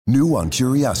New on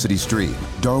Curiosity Stream,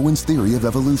 Darwin's Theory of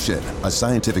Evolution, a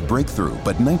scientific breakthrough,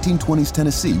 but 1920s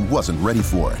Tennessee wasn't ready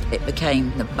for it. It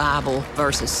became the Bible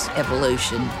versus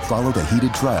evolution. Followed a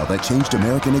heated trial that changed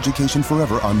American education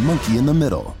forever on Monkey in the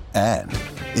Middle. And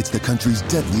it's the country's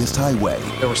deadliest highway.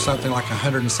 There was something like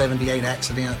 178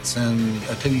 accidents in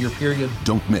a 2-year period.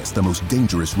 Don't miss the most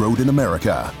dangerous road in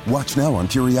America. Watch now on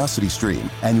Curiosity Stream.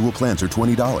 Annual plans are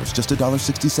 $20, just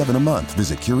 $1.67 a month.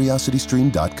 Visit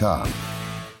curiositystream.com.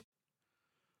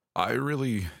 I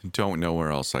really don't know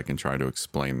where else I can try to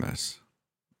explain this.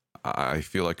 I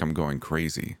feel like I'm going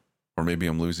crazy, or maybe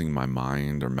I'm losing my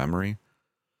mind or memory.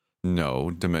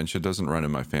 No, dementia doesn't run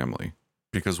in my family,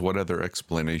 because what other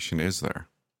explanation is there?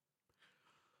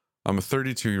 I'm a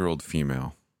 32-year-old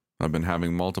female. I've been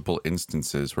having multiple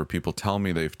instances where people tell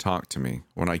me they've talked to me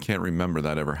when I can't remember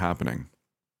that ever happening.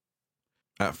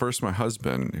 At first, my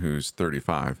husband, who's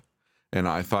 35, and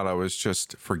I thought I was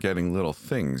just forgetting little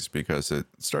things because it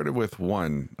started with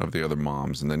one of the other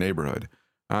moms in the neighborhood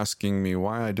asking me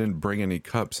why I didn't bring any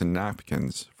cups and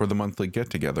napkins for the monthly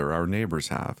get-together our neighbors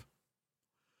have.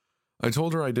 I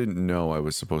told her I didn't know I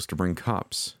was supposed to bring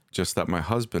cups, just that my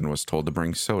husband was told to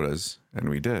bring sodas, and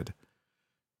we did.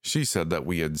 She said that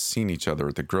we had seen each other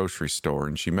at the grocery store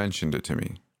and she mentioned it to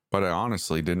me, but I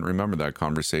honestly didn't remember that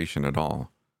conversation at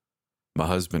all. My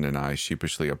husband and I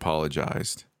sheepishly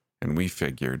apologized, and we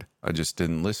figured I just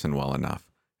didn't listen well enough,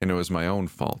 and it was my own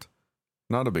fault.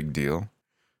 Not a big deal.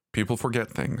 People forget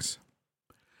things.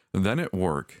 Then at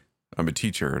work, I'm a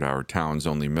teacher at our town's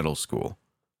only middle school.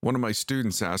 One of my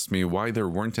students asked me why there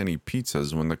weren't any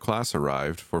pizzas when the class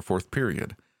arrived for fourth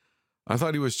period. I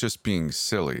thought he was just being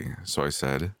silly, so I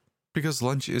said, because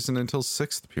lunch isn't until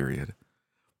sixth period.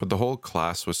 But the whole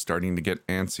class was starting to get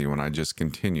antsy when I just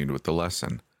continued with the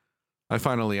lesson. I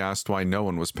finally asked why no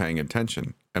one was paying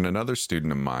attention, and another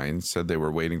student of mine said they were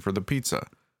waiting for the pizza.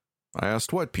 I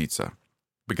asked what pizza,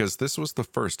 because this was the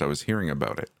first I was hearing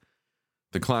about it.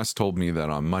 The class told me that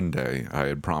on Monday I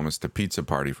had promised a pizza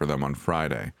party for them on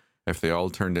Friday if they all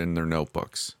turned in their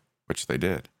notebooks, which they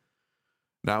did.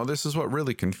 Now this is what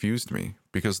really confused me,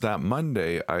 because that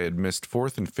Monday I had missed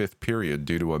fourth and fifth period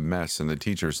due to a mess in the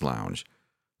teacher's lounge.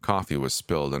 Coffee was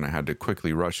spilled and I had to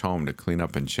quickly rush home to clean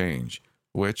up and change,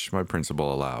 which my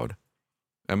principal allowed.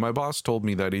 And my boss told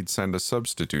me that he'd send a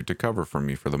substitute to cover for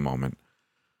me for the moment.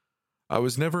 I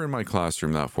was never in my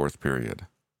classroom that fourth period,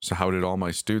 so how did all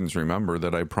my students remember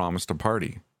that I promised a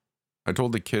party? I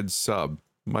told the kids sub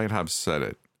might have said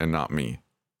it, and not me,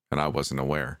 and I wasn't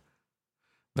aware.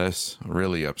 This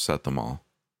really upset them all.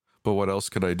 But what else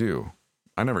could I do?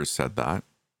 I never said that,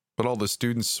 but all the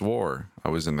students swore I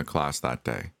was in the class that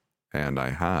day, and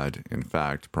I had, in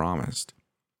fact, promised.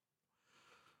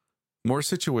 More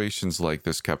situations like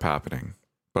this kept happening,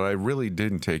 but I really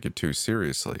didn't take it too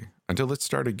seriously until it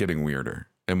started getting weirder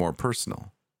and more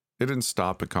personal. It didn't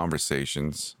stop at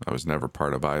conversations I was never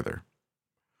part of either.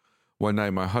 One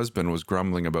night my husband was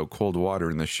grumbling about cold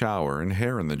water in the shower and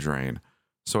hair in the drain,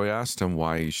 so I asked him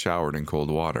why he showered in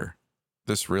cold water.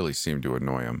 This really seemed to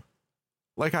annoy him.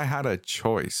 Like I had a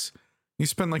choice. You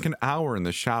spent like an hour in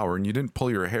the shower and you didn't pull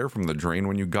your hair from the drain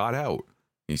when you got out,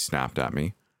 he snapped at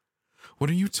me. What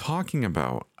are you talking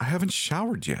about? I haven't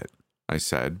showered yet, I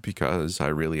said, because I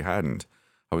really hadn't.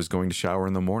 I was going to shower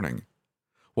in the morning.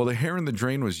 Well, the hair in the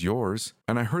drain was yours,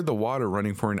 and I heard the water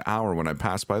running for an hour when I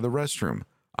passed by the restroom.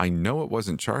 I know it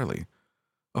wasn't Charlie.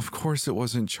 Of course it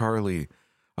wasn't Charlie.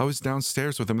 I was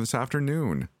downstairs with him this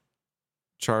afternoon.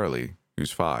 Charlie,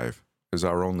 who's 5, is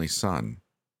our only son.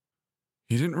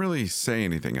 He didn't really say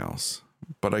anything else,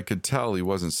 but I could tell he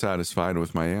wasn't satisfied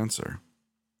with my answer.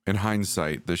 In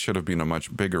hindsight, this should have been a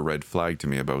much bigger red flag to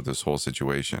me about this whole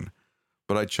situation,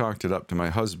 but I chalked it up to my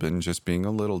husband just being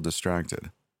a little distracted.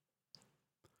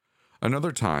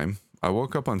 Another time, I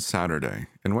woke up on Saturday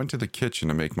and went to the kitchen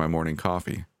to make my morning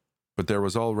coffee, but there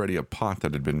was already a pot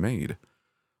that had been made.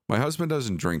 My husband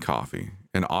doesn't drink coffee,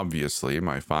 and obviously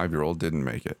my 5-year-old didn't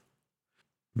make it.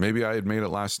 Maybe I had made it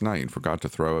last night and forgot to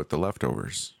throw out the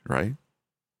leftovers, right?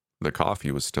 The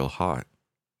coffee was still hot.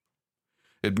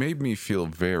 It made me feel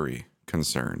very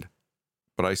concerned,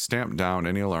 but I stamped down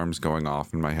any alarms going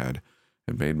off in my head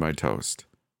and made my toast.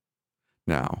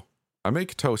 Now, I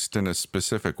make toast in a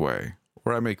specific way,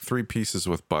 where I make 3 pieces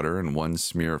with butter and 1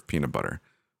 smear of peanut butter,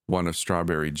 1 of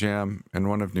strawberry jam, and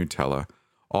 1 of Nutella,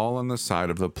 all on the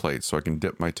side of the plate so I can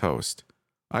dip my toast.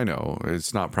 I know,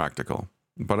 it's not practical,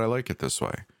 but I like it this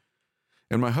way.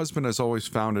 And my husband has always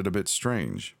found it a bit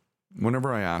strange.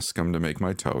 Whenever I ask him to make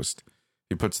my toast,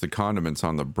 he puts the condiments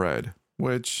on the bread,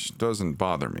 which doesn't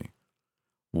bother me.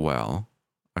 Well,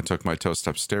 I took my toast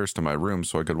upstairs to my room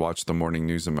so I could watch the morning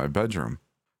news in my bedroom.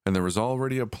 and there was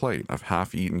already a plate of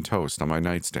half-eaten toast on my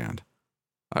nightstand.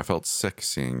 I felt sick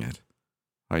seeing it.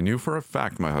 I knew for a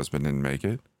fact my husband didn't make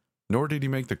it, nor did he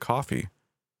make the coffee,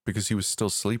 because he was still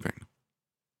sleeping.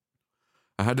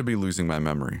 I had to be losing my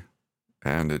memory,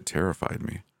 and it terrified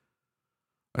me.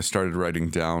 I started writing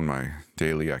down my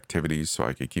daily activities so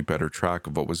I could keep better track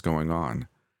of what was going on,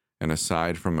 and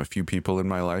aside from a few people in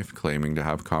my life claiming to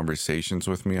have conversations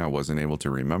with me I wasn't able to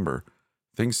remember,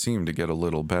 things seemed to get a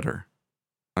little better.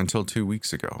 Until 2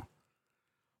 weeks ago.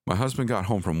 My husband got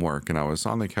home from work and I was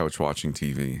on the couch watching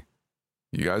TV.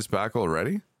 "You guys back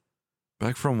already?"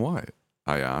 "Back from what?"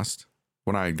 I asked.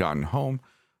 When I had gotten home,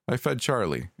 I fed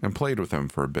Charlie and played with him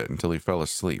for a bit until he fell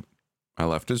asleep. I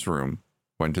left his room,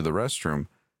 went to the restroom,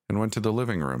 and went to the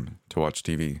living room to watch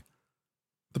TV.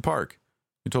 "The park.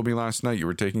 You told me last night you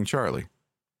were taking Charlie."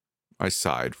 I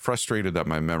sighed, frustrated that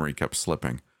my memory kept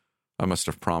slipping. I must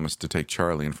have promised to take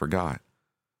Charlie and forgot.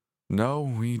 "No,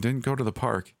 we didn't go to the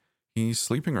park. He's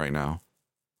sleeping right now."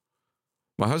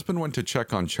 My husband went to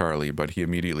check on Charlie, but he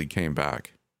immediately came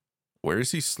back. "Where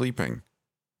is he sleeping?"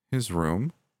 "His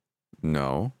room."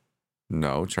 No,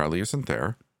 Charlie isn't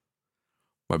there."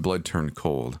 My blood turned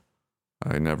cold.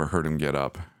 I never heard him get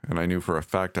up, and I knew for a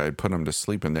fact I had put him to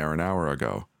sleep in there an hour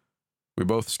ago. We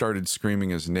both started screaming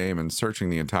his name and searching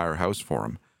the entire house for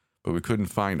him, but we couldn't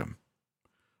find him.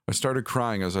 I started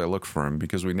crying as I looked for him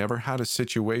because we never had a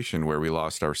situation where we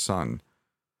lost our son.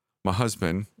 My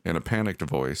husband, in a panicked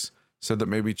voice, said that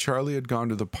maybe Charlie had gone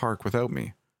to the park without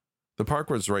me. The park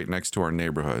was right next to our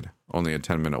neighborhood, only a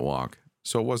 10-minute walk,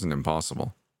 so it wasn't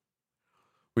impossible.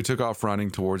 We took off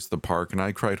running towards the park, and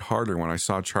I cried harder when I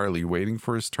saw Charlie waiting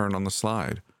for his turn on the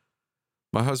slide.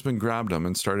 My husband grabbed him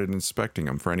and started inspecting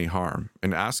him for any harm,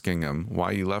 and asking him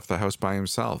why he left the house by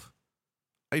himself.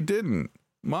 "I didn't.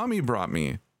 Mommy brought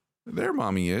me. There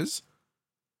Mommy is,"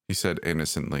 he said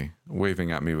innocently,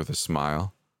 waving at me with a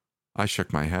smile. I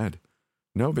shook my head.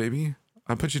 "No, baby.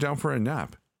 I put you down for a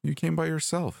nap. You came by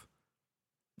yourself."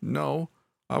 "No,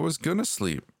 I was gonna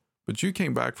sleep, but you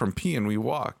came back from pee and we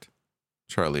walked."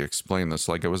 Charlie explained this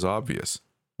like it was obvious,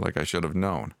 like I should have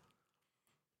known.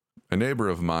 A neighbor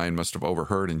of mine must have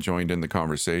overheard and joined in the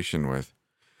conversation with,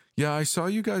 "Yeah, I saw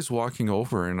you guys walking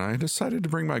over and I decided to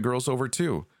bring my girls over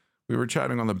too. We were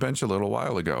chatting on the bench a little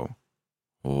while ago."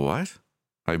 "What?"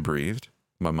 I breathed,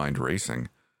 my mind racing.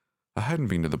 I hadn't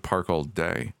been to the park all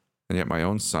day, and yet my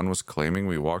own son was claiming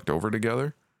we walked over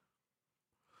together?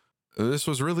 This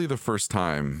was really the first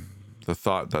time the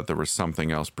thought that there was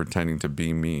something else pretending to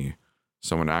be me,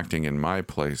 someone acting in my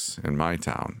place, in my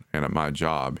town, and at my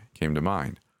job, came to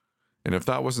mind. And if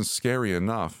that wasn't scary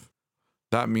enough,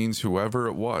 that means whoever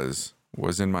it was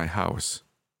in my house,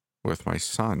 with my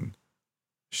son.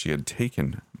 She had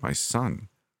taken my son.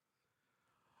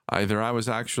 Either I was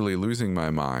actually losing my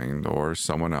mind, or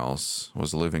someone else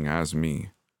was living as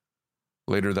me.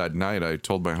 Later that night, I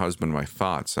told my husband my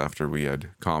thoughts after we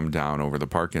had calmed down over the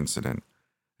park incident,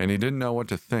 and he didn't know what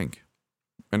to think.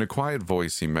 In a quiet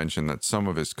voice, he mentioned that some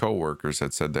of his co-workers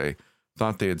had said they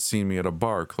thought they had seen me at a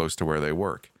bar close to where they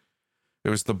work. It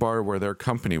was the bar where their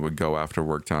company would go after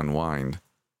work to unwind.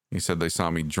 He said they saw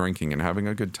me drinking and having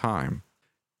a good time,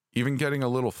 even getting a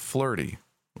little flirty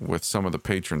with some of the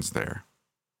patrons there.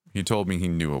 He told me he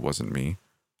knew it wasn't me.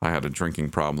 I had a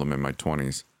drinking problem in my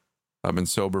 20s. I've been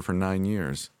sober for 9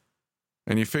 years.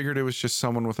 And he figured it was just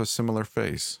someone with a similar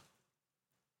face.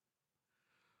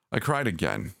 I cried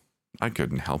again. I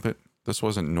couldn't help it. This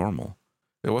wasn't normal.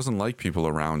 It wasn't like people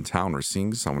around town were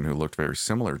seeing someone who looked very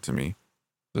similar to me.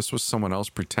 This was someone else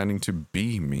pretending to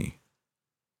be me.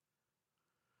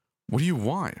 "What do you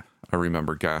want?" I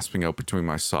remember gasping out between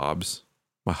my sobs.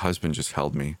 My husband just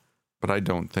held me, but I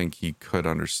don't think he could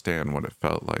understand what it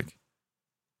felt like.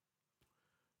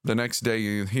 The next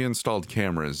day, he installed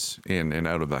cameras in and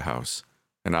out of the house,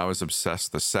 and I was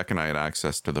obsessed the second I had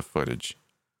access to the footage.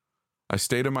 I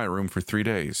stayed in my room for 3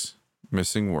 days,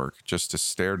 missing work, just to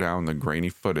stare down the grainy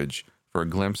footage for a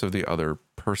glimpse of the other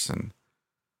person.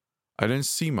 I didn't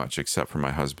see much except for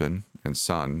my husband and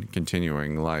son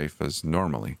continuing life as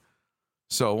normally.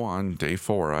 So on day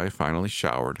 4, I finally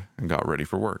showered and got ready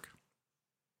for work.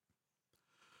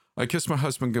 I kissed my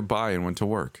husband goodbye and went to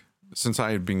work. Since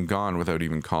I had been gone without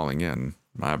even calling in,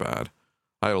 my bad,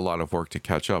 I had a lot of work to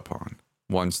catch up on.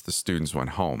 Once the students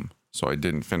went home, so I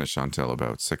didn't finish until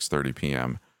about 6:30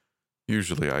 p.m.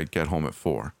 Usually I'd get home at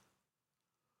 4.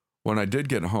 When I did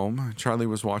get home, Charlie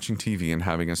was watching TV and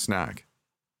having a snack.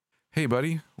 "Hey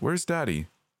buddy, where's Daddy?"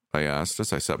 I asked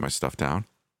as I set my stuff down.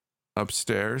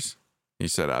 "Upstairs," he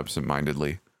said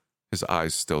absent-mindedly, his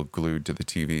eyes still glued to the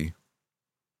TV.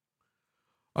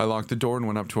 I locked the door and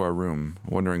went up to our room,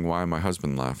 wondering why my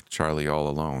husband left Charlie all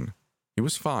alone. He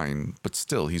was fine, but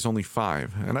still, he's only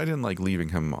 5, and I didn't like leaving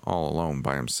him all alone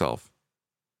by himself.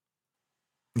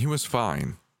 He was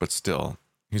fine, but still,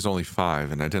 he's only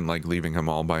 5, and I didn't like leaving him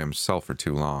all by himself for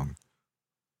too long.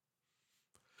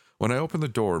 When I opened the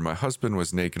door, my husband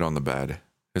was naked on the bed,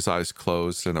 his eyes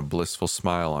closed and a blissful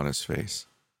smile on his face.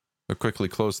 I quickly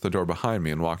closed the door behind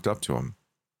me and walked up to him.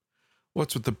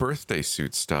 "What's with the birthday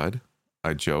suit, stud?"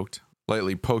 I joked,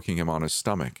 lightly poking him on his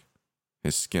stomach.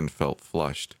 His skin felt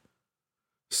flushed.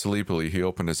 Sleepily, he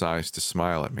opened his eyes to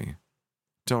smile at me.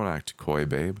 "Don't act coy,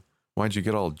 babe. Why'd you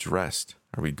get all dressed?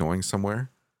 Are we going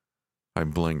somewhere?" I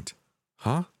blinked.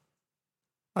 "Huh?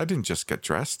 I didn't just get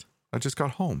dressed. I just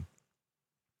got home."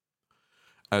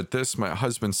 At this, my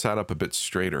husband sat up a bit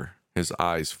straighter, his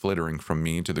eyes flittering from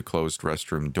me to the closed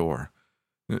restroom door.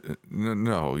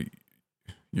 No,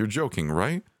 you're joking,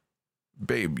 right?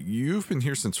 Babe, you've been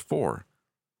here since 4.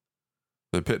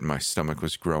 The pit in my stomach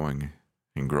was growing,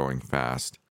 and growing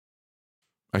fast.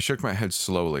 I shook my head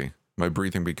slowly, my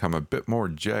breathing became a bit more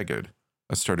jagged.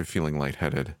 I started feeling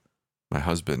lightheaded. My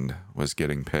husband was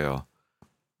getting pale.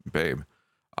 "Babe,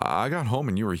 I got home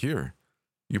and you were here.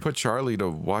 You put Charlie to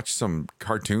watch some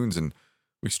cartoons and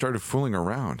we started fooling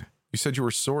around. You said you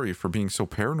were sorry for being so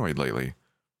paranoid lately."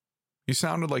 He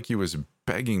sounded like he was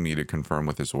begging me to confirm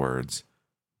with his words,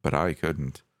 but I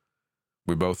couldn't.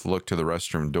 We both looked to the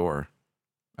restroom door.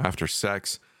 After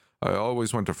sex, I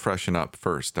always went to freshen up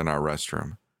first in our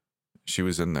restroom. She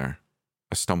was in there.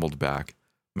 I stumbled back,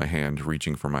 my hand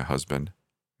reaching for my husband,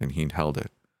 and he held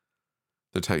it.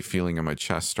 The tight feeling in my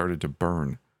chest started to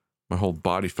burn. My whole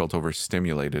body felt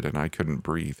overstimulated and I couldn't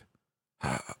breathe.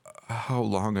 How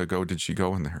long ago did she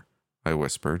go in there?" I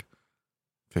whispered.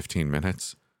 15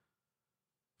 minutes.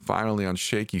 Finally, on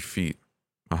shaky feet,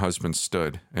 my husband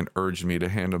stood and urged me to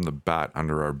hand him the bat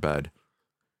under our bed.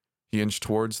 He inched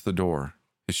towards the door,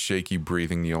 his shaky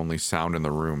breathing the only sound in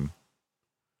the room.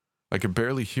 I could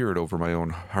barely hear it over my own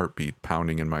heartbeat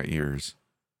pounding in my ears.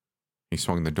 He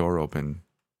swung the door open,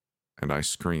 and I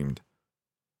screamed.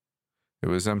 It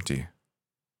was empty.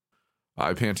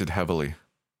 I panted heavily,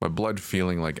 my blood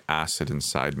feeling like acid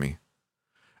inside me.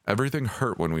 Everything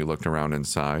hurt when we looked around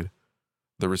inside.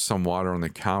 There was some water on the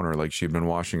counter like she'd been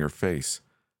washing her face.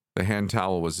 The hand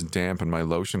towel was damp and my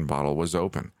lotion bottle was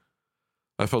open.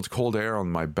 I felt cold air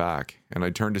on my back, and I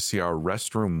turned to see our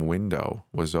restroom window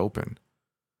was open.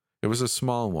 It was a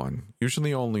small one,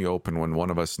 usually only open when one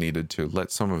of us needed to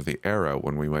let some of the air out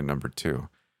when we went number 2.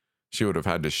 She would have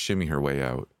had to shimmy her way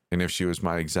out, and if she was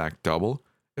my exact double,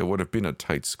 it would have been a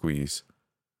tight squeeze.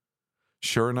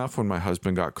 Sure enough, when my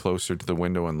husband got closer to the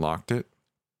window and locked it,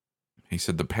 he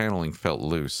said the paneling felt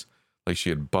loose, like she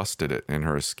had busted it in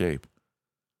her escape.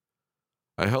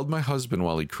 I held my husband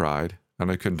while he cried,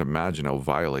 and I couldn't imagine how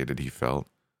violated he felt.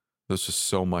 This was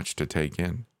so much to take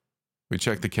in. We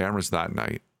checked the cameras that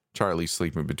night, Charlie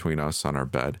sleeping between us on our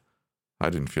bed. I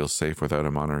didn't feel safe without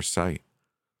him on our sight.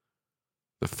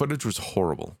 The footage was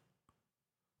horrible.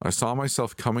 I saw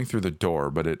myself coming through the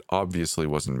door, but it obviously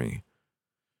wasn't me.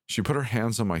 She put her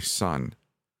hands on my son,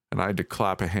 and I had to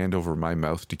clap a hand over my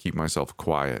mouth to keep myself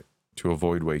quiet, to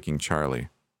avoid waking Charlie.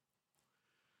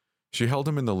 She held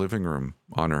him in the living room,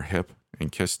 on her hip,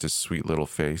 and kissed his sweet little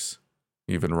face.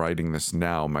 Even writing this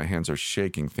now, my hands are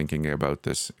shaking thinking about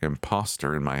this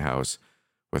imposter in my house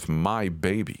with my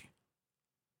baby.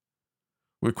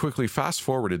 We quickly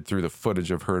fast-forwarded through the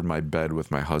footage of her in my bed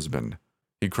with my husband.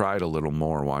 He cried a little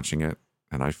more watching it,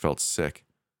 and I felt sick.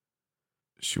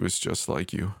 She was just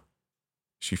like you.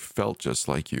 She felt just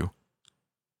like you.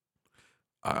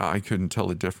 I couldn't tell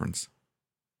the difference,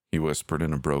 he whispered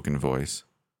in a broken voice.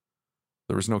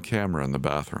 There was no camera in the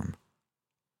bathroom.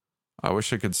 I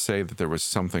wish I could say that there was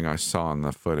something I saw in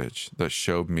the footage that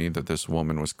showed me that this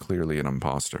woman was clearly an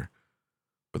imposter.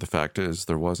 But the fact is,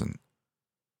 there wasn't.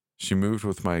 She moved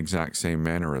with my exact same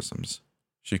mannerisms.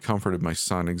 She comforted my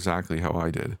son exactly how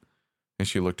I did, and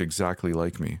she looked exactly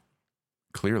like me.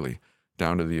 Clearly,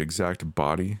 down to the exact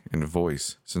body and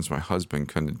voice, since my husband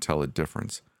couldn't tell a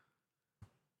difference.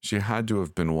 She had to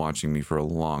have been watching me for a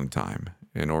long time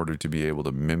in order to be able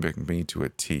to mimic me to a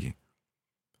T.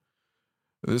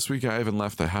 This week I haven't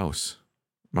left the house.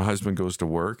 My husband goes to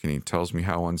work and he tells me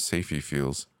how unsafe he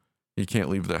feels. He can't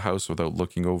leave the house without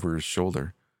looking over his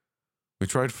shoulder. We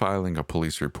tried filing a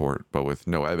police report, but with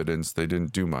no evidence, they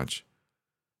didn't do much.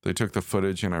 They took the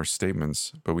footage and our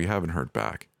statements, but we haven't heard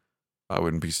back. I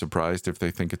wouldn't be surprised if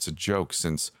they think it's a joke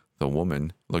since the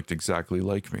woman looked exactly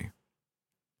like me.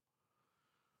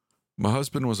 My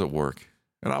husband was at work,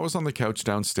 and I was on the couch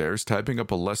downstairs typing up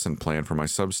a lesson plan for my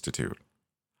substitute.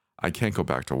 I can't go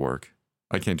back to work.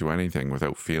 I can't do anything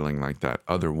without feeling like that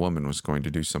other woman was going to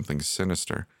do something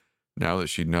sinister, now that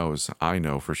she knows I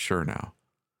know for sure now.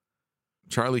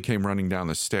 Charlie came running down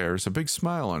the stairs, a big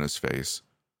smile on his face.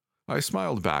 I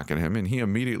smiled back at him, and he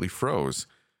immediately froze,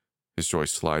 his joy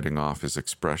sliding off his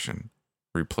expression,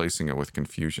 replacing it with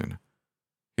confusion.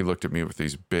 He looked at me with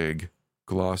these big,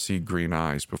 glossy green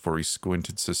eyes before he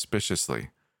squinted suspiciously.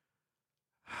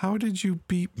 "How did you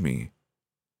beat me?"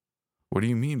 "What do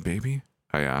you mean, baby?"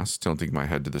 I asked, tilting my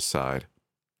head to the side.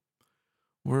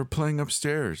 "We're playing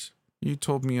upstairs. You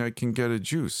told me I can get a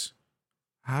juice.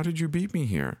 How did you beat me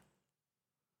here?"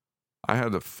 I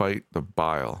had to fight the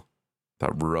bile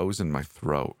that rose in my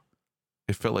throat.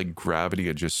 It felt like gravity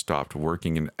had just stopped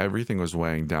working and everything was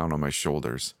weighing down on my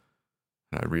shoulders.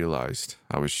 And I realized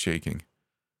I was shaking.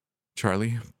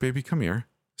 "Charlie, baby, come here.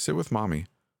 Sit with Mommy,"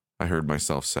 I heard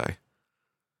myself say.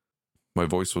 My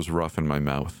voice was rough in my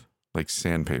mouth, like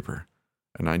sandpaper,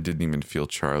 and I didn't even feel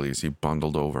Charlie as he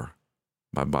bundled over.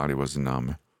 My body was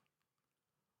numb.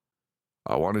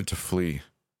 I wanted to flee,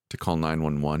 to call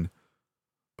 911,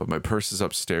 but my purse is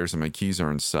upstairs and my keys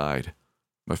are inside.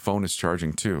 My phone is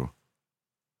charging too.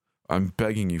 "I'm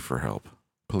begging you for help,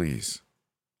 please.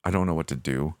 I don't know what to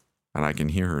do, and I can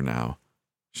hear her now.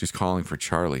 She's calling for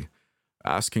Charlie,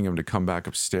 asking him to come back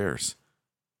upstairs.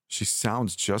 She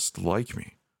sounds just like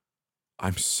me.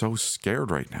 I'm so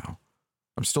scared right now.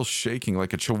 I'm still shaking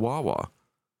like a chihuahua.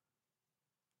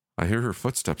 I hear her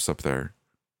footsteps up there.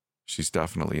 She's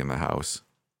definitely in the house.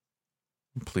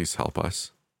 Please help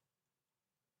us."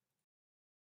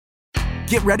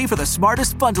 Get ready for the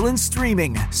smartest bundle in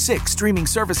streaming. 6 streaming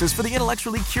services for the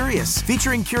intellectually curious.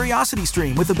 Featuring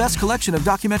CuriosityStream with the best collection of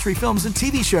documentary films and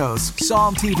TV shows.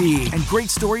 Psalm TV and great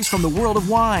stories from the world of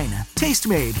wine.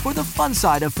 Tastemade for the fun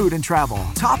side of food and travel.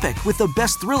 Topic with the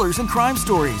best thrillers and crime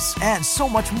stories. And so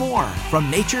much more.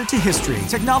 From nature to history,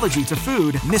 technology to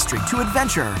food, mystery to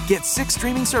adventure. Get 6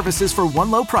 streaming services for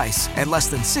one low price. At less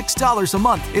than $6 a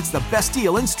month, it's the best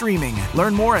deal in streaming.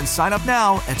 Learn more and sign up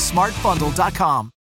now at smartbundle.com.